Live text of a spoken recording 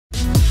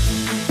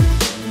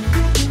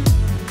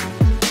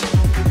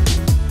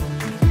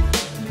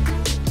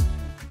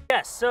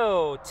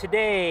So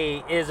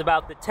today is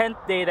about the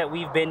 10th day that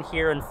we've been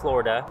here in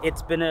Florida.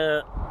 It's been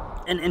an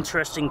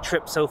interesting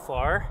trip so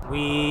far.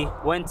 We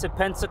went to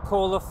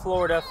Pensacola,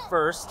 Florida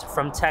first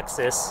from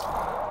Texas,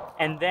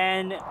 and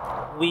then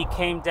we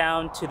came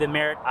down to the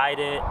Merritt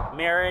Island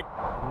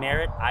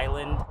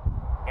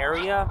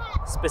area,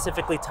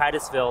 specifically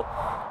Titusville,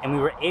 and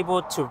we were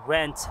able to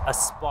rent a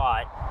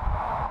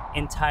spot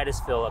in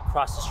Titusville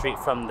across the street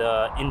from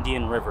the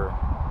Indian River.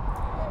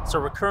 So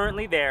we're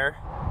currently there.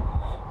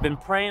 Been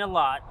praying a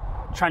lot,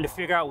 trying to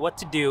figure out what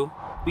to do.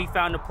 We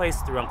found a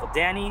place through Uncle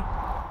Danny.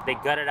 They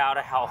gutted out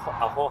a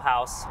whole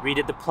house,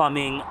 redid the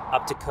plumbing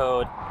up to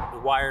code, the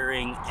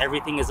wiring,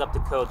 everything is up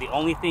to code. The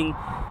only thing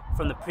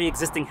from the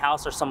pre-existing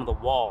house are some of the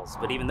walls,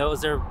 but even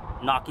those they're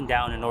knocking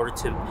down in order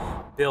to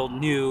build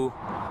new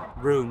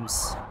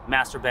rooms,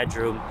 master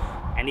bedroom,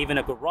 and even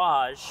a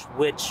garage,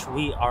 which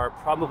we are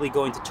probably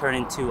going to turn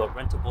into a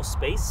rentable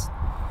space,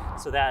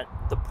 so that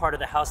the part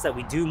of the house that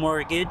we do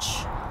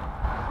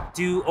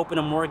open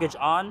a mortgage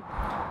on,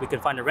 we can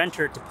find a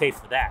renter to pay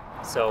for that.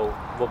 So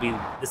we'll be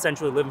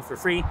essentially living for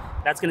free.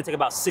 That's gonna take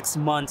about 6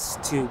 months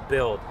to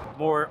build.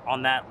 More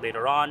on that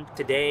later on.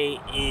 Today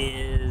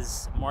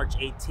is March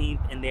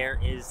 18th, and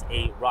there is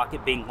a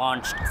rocket being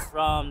launched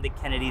from the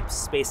Kennedy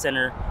Space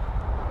Center.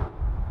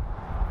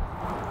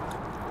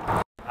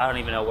 I don't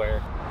even know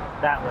where.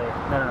 That way.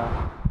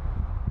 No.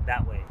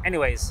 That way.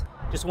 Anyways,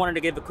 just wanted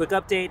to give a quick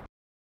update.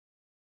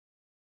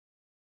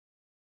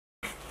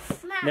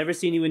 Never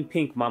seen you in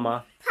pink,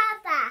 Mama.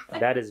 Papa.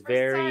 That is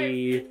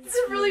very... It's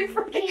really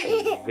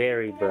freaking...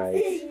 very bright.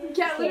 You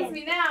can't lose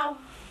me now.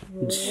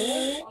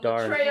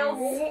 Darn.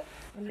 Trails.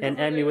 And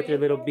Emmy with her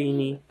little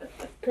beanie.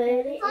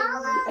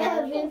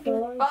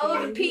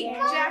 Follow the pink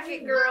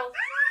jacket, girl.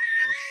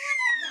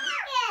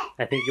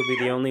 I think you'll be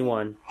the only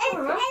one.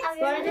 Do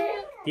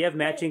you have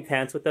matching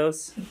pants with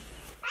those?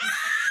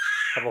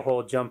 Have a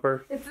whole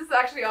jumper? This is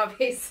actually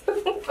obvious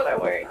what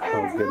I'm wearing.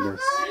 Oh,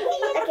 goodness.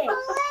 Okay.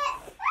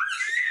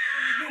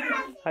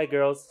 Hi,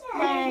 girls.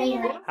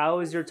 Hi. How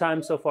is your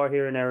time so far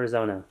here in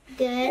Arizona?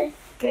 Good.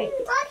 Great.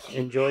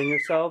 Enjoying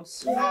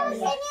yourselves? Yeah.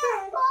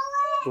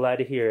 Glad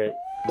to hear it.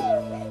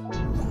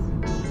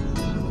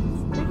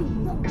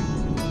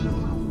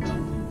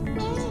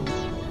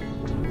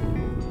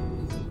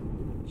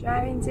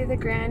 Driving to the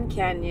Grand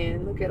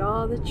Canyon. Look at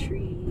all the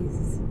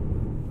trees.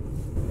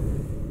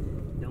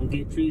 Don't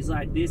get trees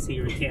like this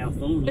here in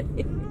California.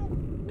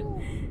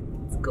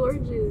 It's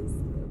gorgeous.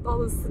 All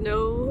the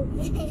snow.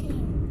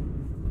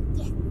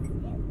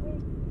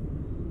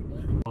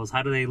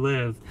 How do they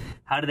live?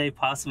 How do they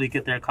possibly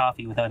get their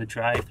coffee without a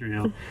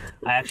drive-through?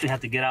 I actually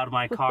have to get out of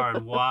my car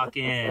and walk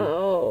in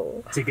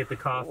to get the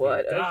coffee.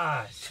 What?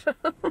 Gosh.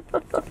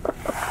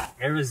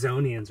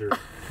 Arizonians are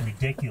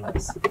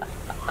ridiculous.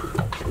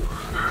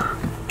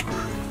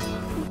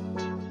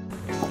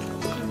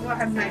 What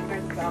have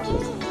nightmares about?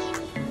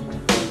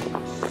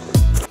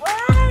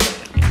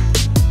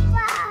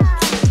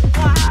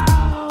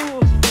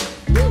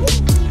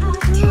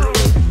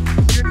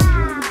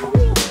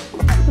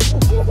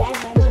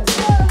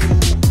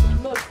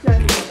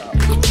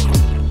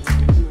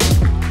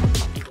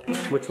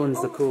 Which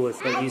one's the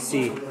coolest that you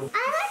see? I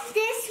like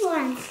this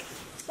one.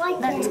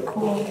 That's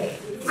cool.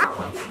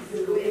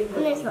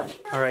 This one.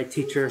 All right,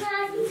 teacher.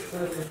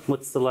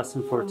 What's the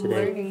lesson for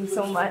today? Learning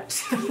so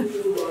much.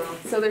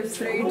 So there's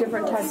 3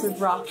 different types of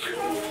rock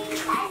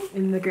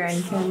in the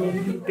Grand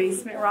Canyon.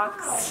 Basement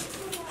rocks,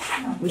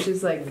 which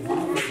is like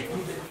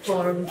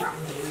formed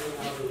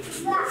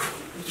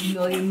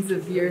millions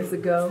of years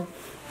ago,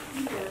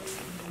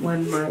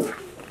 when like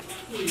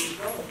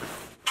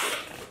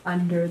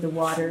under the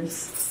waters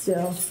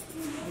still,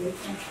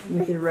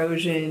 with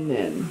erosion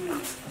and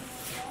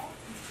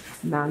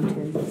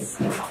mountains.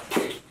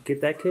 Get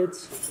that,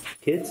 kids?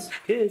 Kids?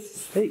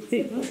 Kids? Hey,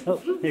 hey.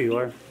 Oh, there you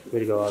are. Way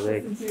to go,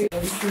 Ave.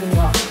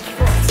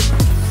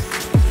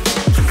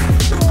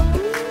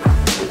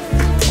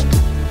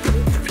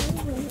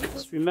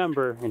 Just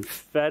remember, in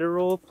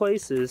federal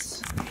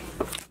places,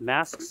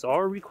 masks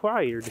are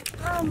required.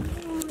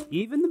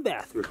 Even the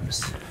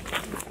bathrooms.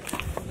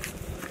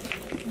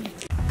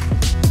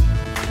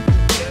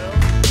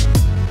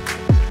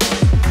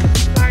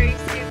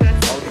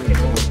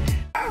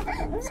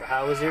 So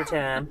how was your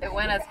time? It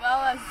went as well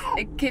as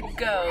it could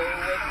go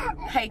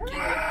with hiking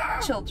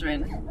with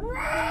children,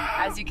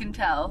 as you can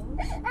tell.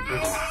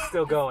 It's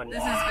still going.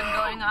 This has been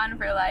going on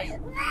for like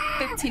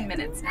 15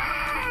 minutes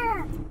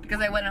now,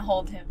 because I went and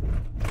hold him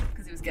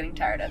because he was getting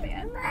tired at the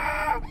end.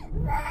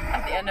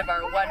 At the end of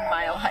our 1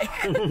 mile hike.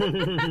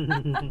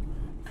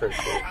 For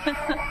sure.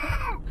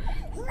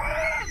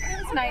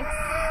 It's nice.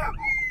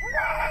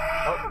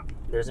 Oh,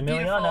 there's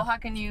Emiliana. Beautiful. How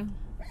can you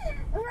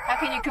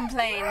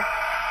complain?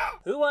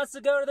 Who wants to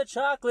go to the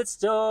chocolate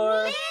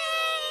store? Me!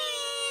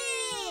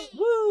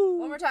 Woo!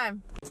 One more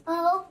time.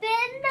 Open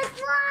the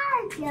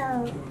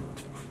door.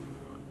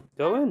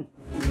 Go in.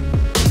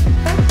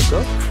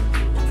 Go.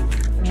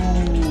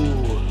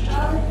 Ooh.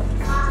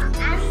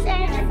 I'm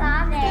saying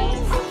sorry.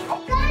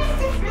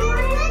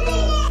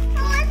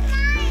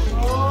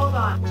 Hold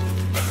on.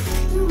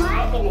 You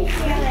might get a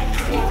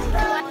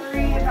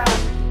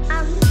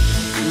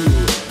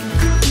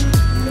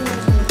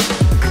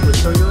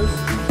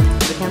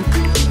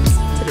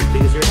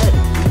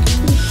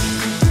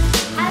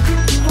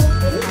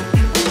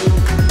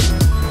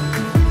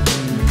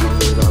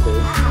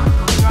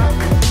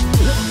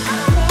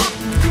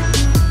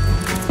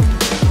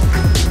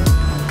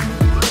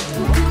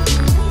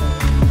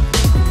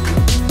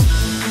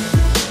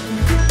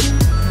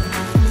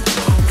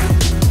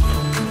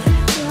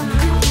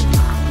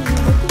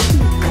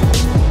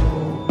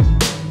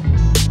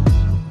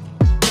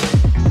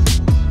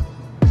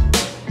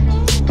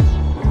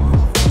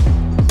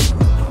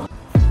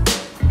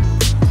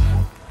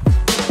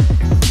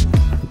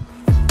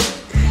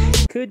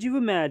Could you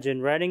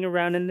imagine riding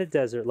around in the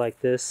desert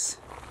like this?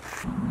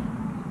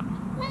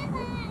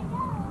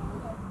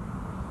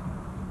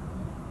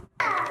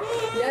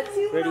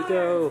 Ready,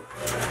 go.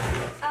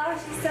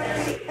 Oh, she's so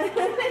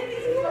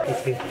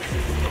pretty.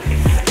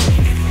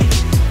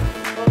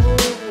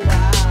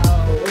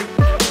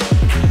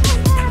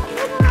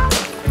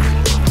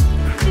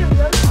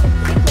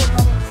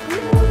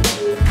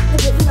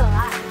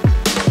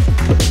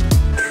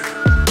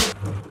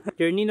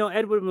 Your Nino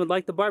Edwin would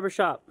like the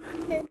barbershop.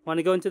 Want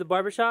to go into the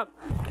barbershop?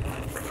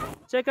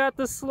 Check out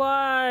the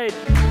slide.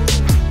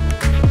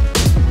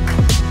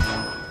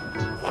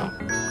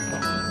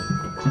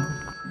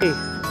 Hey.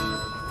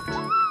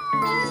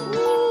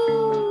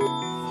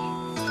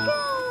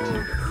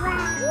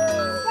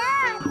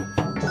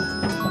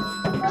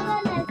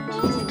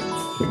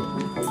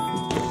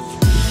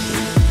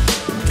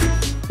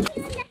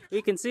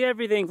 We can see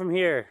everything from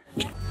here.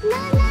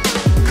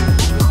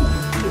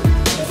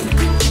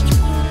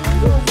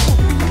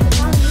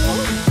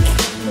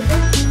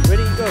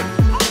 Ready, go.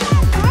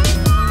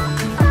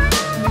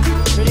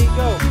 Ready,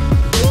 go.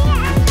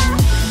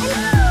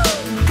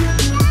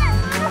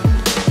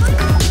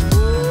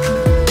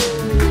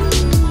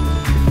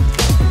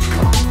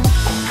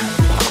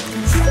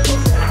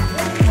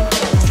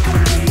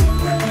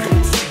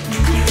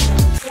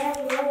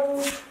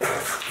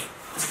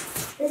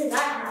 This is our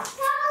house.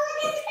 Mama,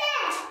 look at the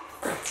bed.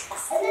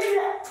 And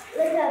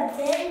there's a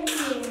bed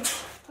here.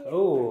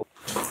 Oh,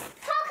 Come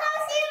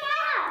see my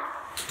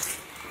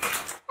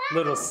house.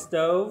 little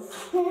stove.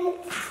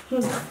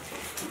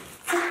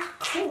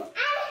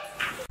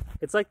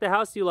 It's like the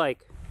house you like.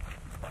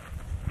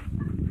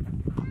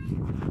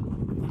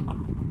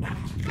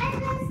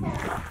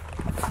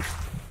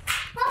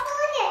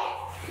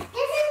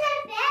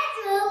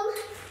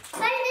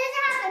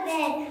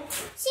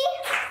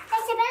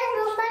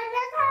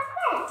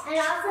 And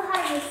it also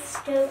has a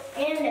stove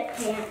and a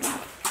pan.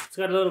 It's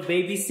got a little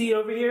baby seat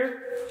over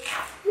here.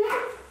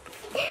 Oh,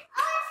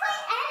 it's for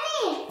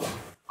Emmy!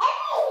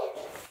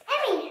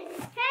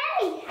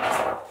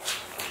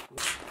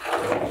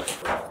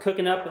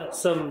 Cooking up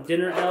some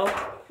dinner, Elle.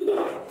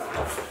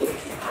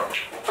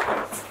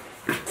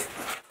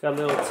 Got a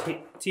little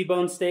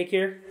T-bone steak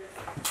here.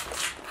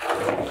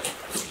 Oh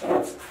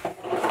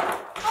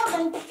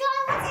my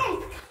God, what's in?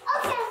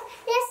 Okay,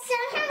 there's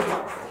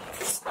some.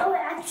 Oh,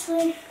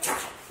 actually,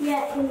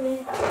 yeah, in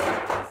there.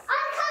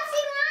 Oh, come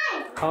see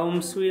mine!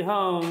 Home sweet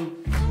home.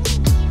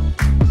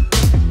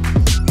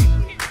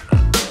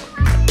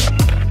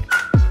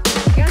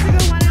 You guys are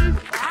going one at a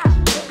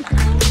time.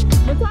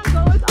 Which one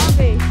go with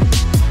Ave?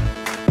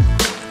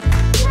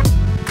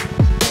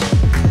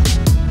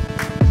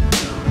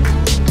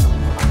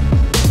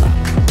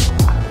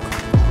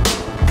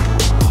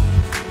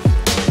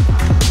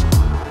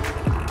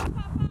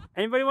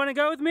 Anybody want to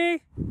go with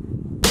me?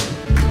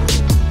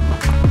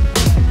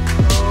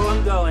 Oh,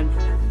 I'm going.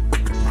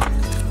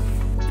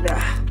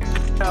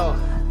 Oh.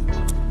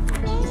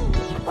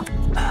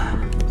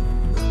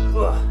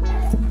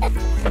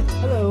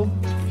 Hello.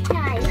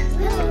 Hi.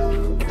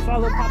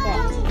 Follow Papa.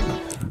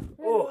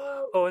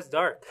 Oh, it's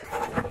dark.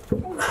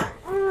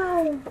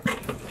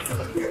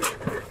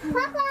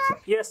 Papa!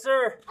 Yes,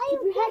 sir. Keep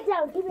your head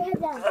down. Keep your head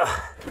down.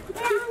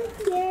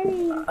 That's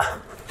scary.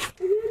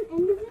 Are you an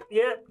end of it?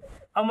 Yeah,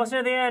 almost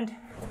near the end.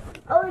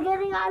 Oh, we're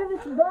getting out of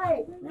its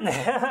butt. And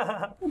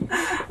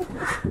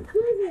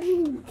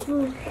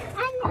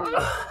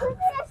look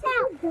at us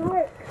out.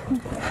 Dark.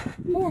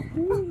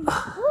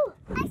 Oh,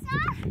 I saw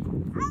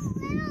a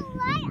little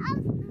light of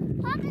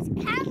Papa's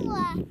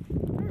camera.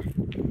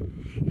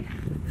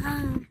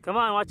 Come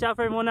on, watch out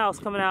for everyone else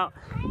coming out.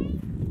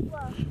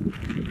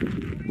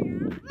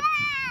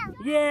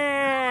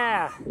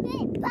 Yeah!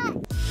 Big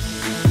butt.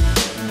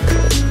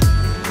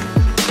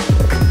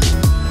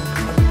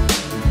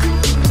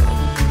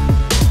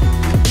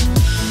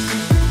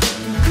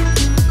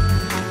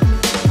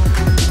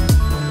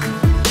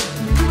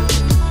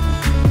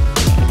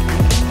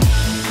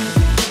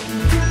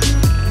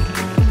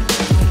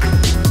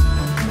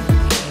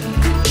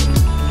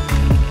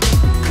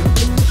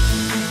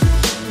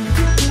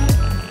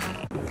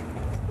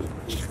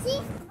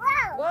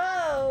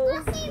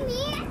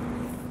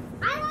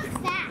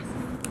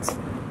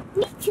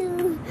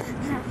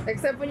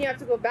 Except when you have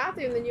to go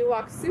bathroom, then you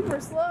walk super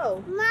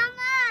slow.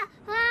 Mama!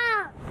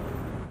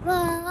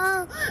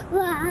 Whoa,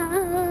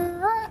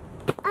 whoa.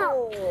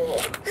 Oh.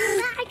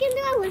 I can do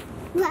it with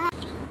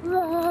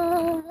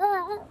whoa.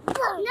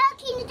 No,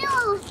 can you do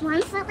it with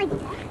one foot like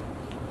that?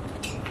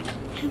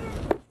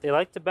 They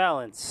like to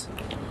balance.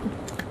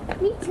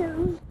 Me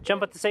too.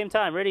 Jump at the same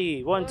time.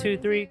 Ready? 1, 2,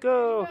 3,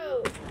 go!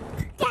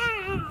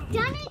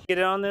 Johnny? Get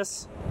it on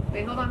this.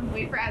 Wait, hold on.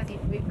 Wait for Azzy.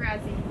 Wait for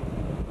Azzy.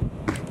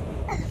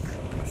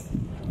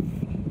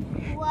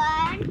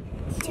 1,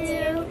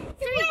 2,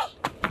 3.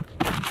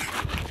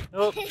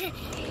 Oh,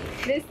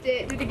 Missed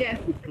it. Do it again.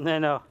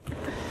 no.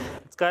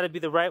 It's got to be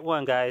the right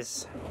one,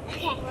 guys.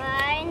 Okay.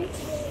 1,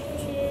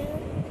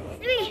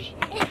 2, 3.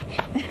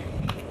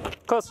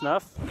 Close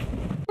enough.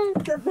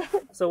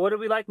 So what do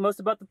we like most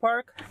about the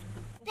park?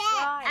 Bed.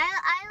 I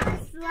like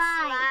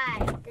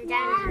slide. The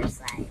dinosaur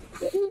slide.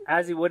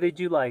 Azzy, what did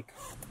you like?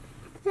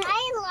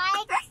 I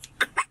like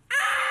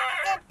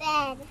the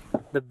bed.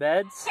 The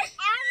beds? And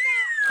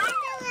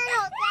the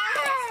little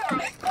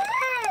dinosaur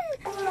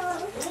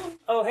slide.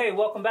 Oh, hey,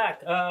 welcome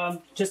back.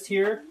 Just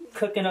here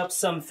cooking up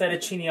some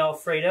fettuccine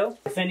alfredo.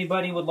 If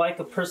anybody would like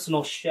a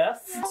personal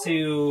chef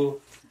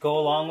to go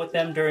along with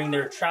them during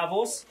their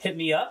travels, hit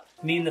me up.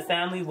 Me and the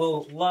family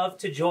will love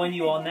to join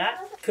you on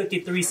that. Cook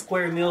you 3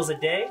 square meals a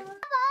day.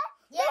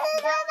 This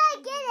is where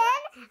they get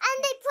in, and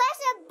they press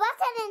a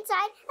button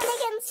inside, and they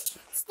can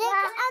stick,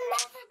 and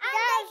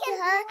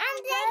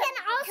they can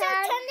also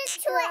turn it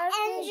to an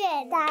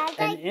engine.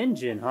 An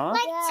engine, huh?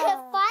 Like to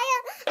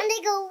fire, and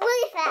they go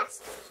really fast.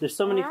 There's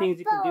so many things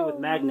you can do with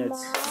magnets.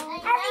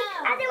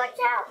 Eddie, watch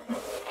out!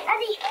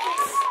 Eddie!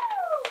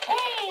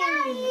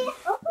 Hey!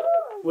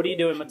 What are you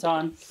doing,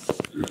 Matan?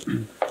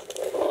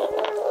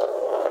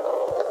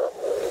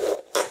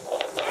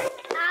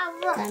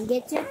 Come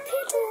get your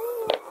pizza.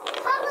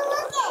 Papa,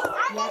 look it!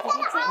 I'm gonna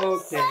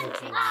Okay.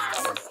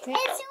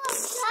 It's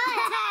so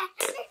fun!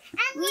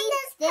 And we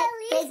stick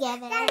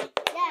together.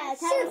 Yeah,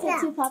 time to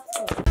 2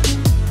 popsicles.